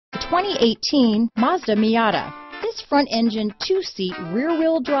2018 Mazda Miata. This front-engine, two-seat,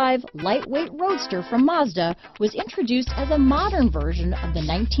 rear-wheel drive, lightweight roadster from Mazda was introduced as a modern version of the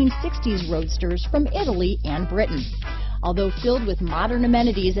 1960s roadsters from Italy and Britain. Although filled with modern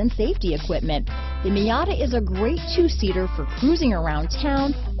amenities and safety equipment, the Miata is a great two-seater for cruising around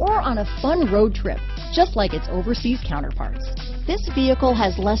town or on a fun road trip, just like its overseas counterparts. This vehicle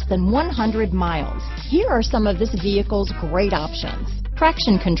has less than 100 miles. Here are some of this vehicle's great options: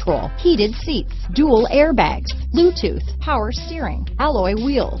 traction control, heated seats, dual airbags, Bluetooth, power steering, alloy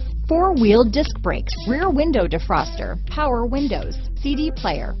wheels, four-wheel disc brakes, rear window defroster, power windows, CD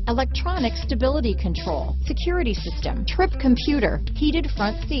player, electronic stability control, security system, trip computer, heated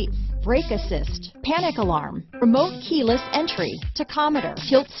front seats, brake assist, panic alarm, remote keyless entry, tachometer,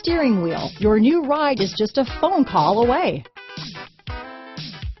 tilt steering wheel. Your new ride is just a phone call away.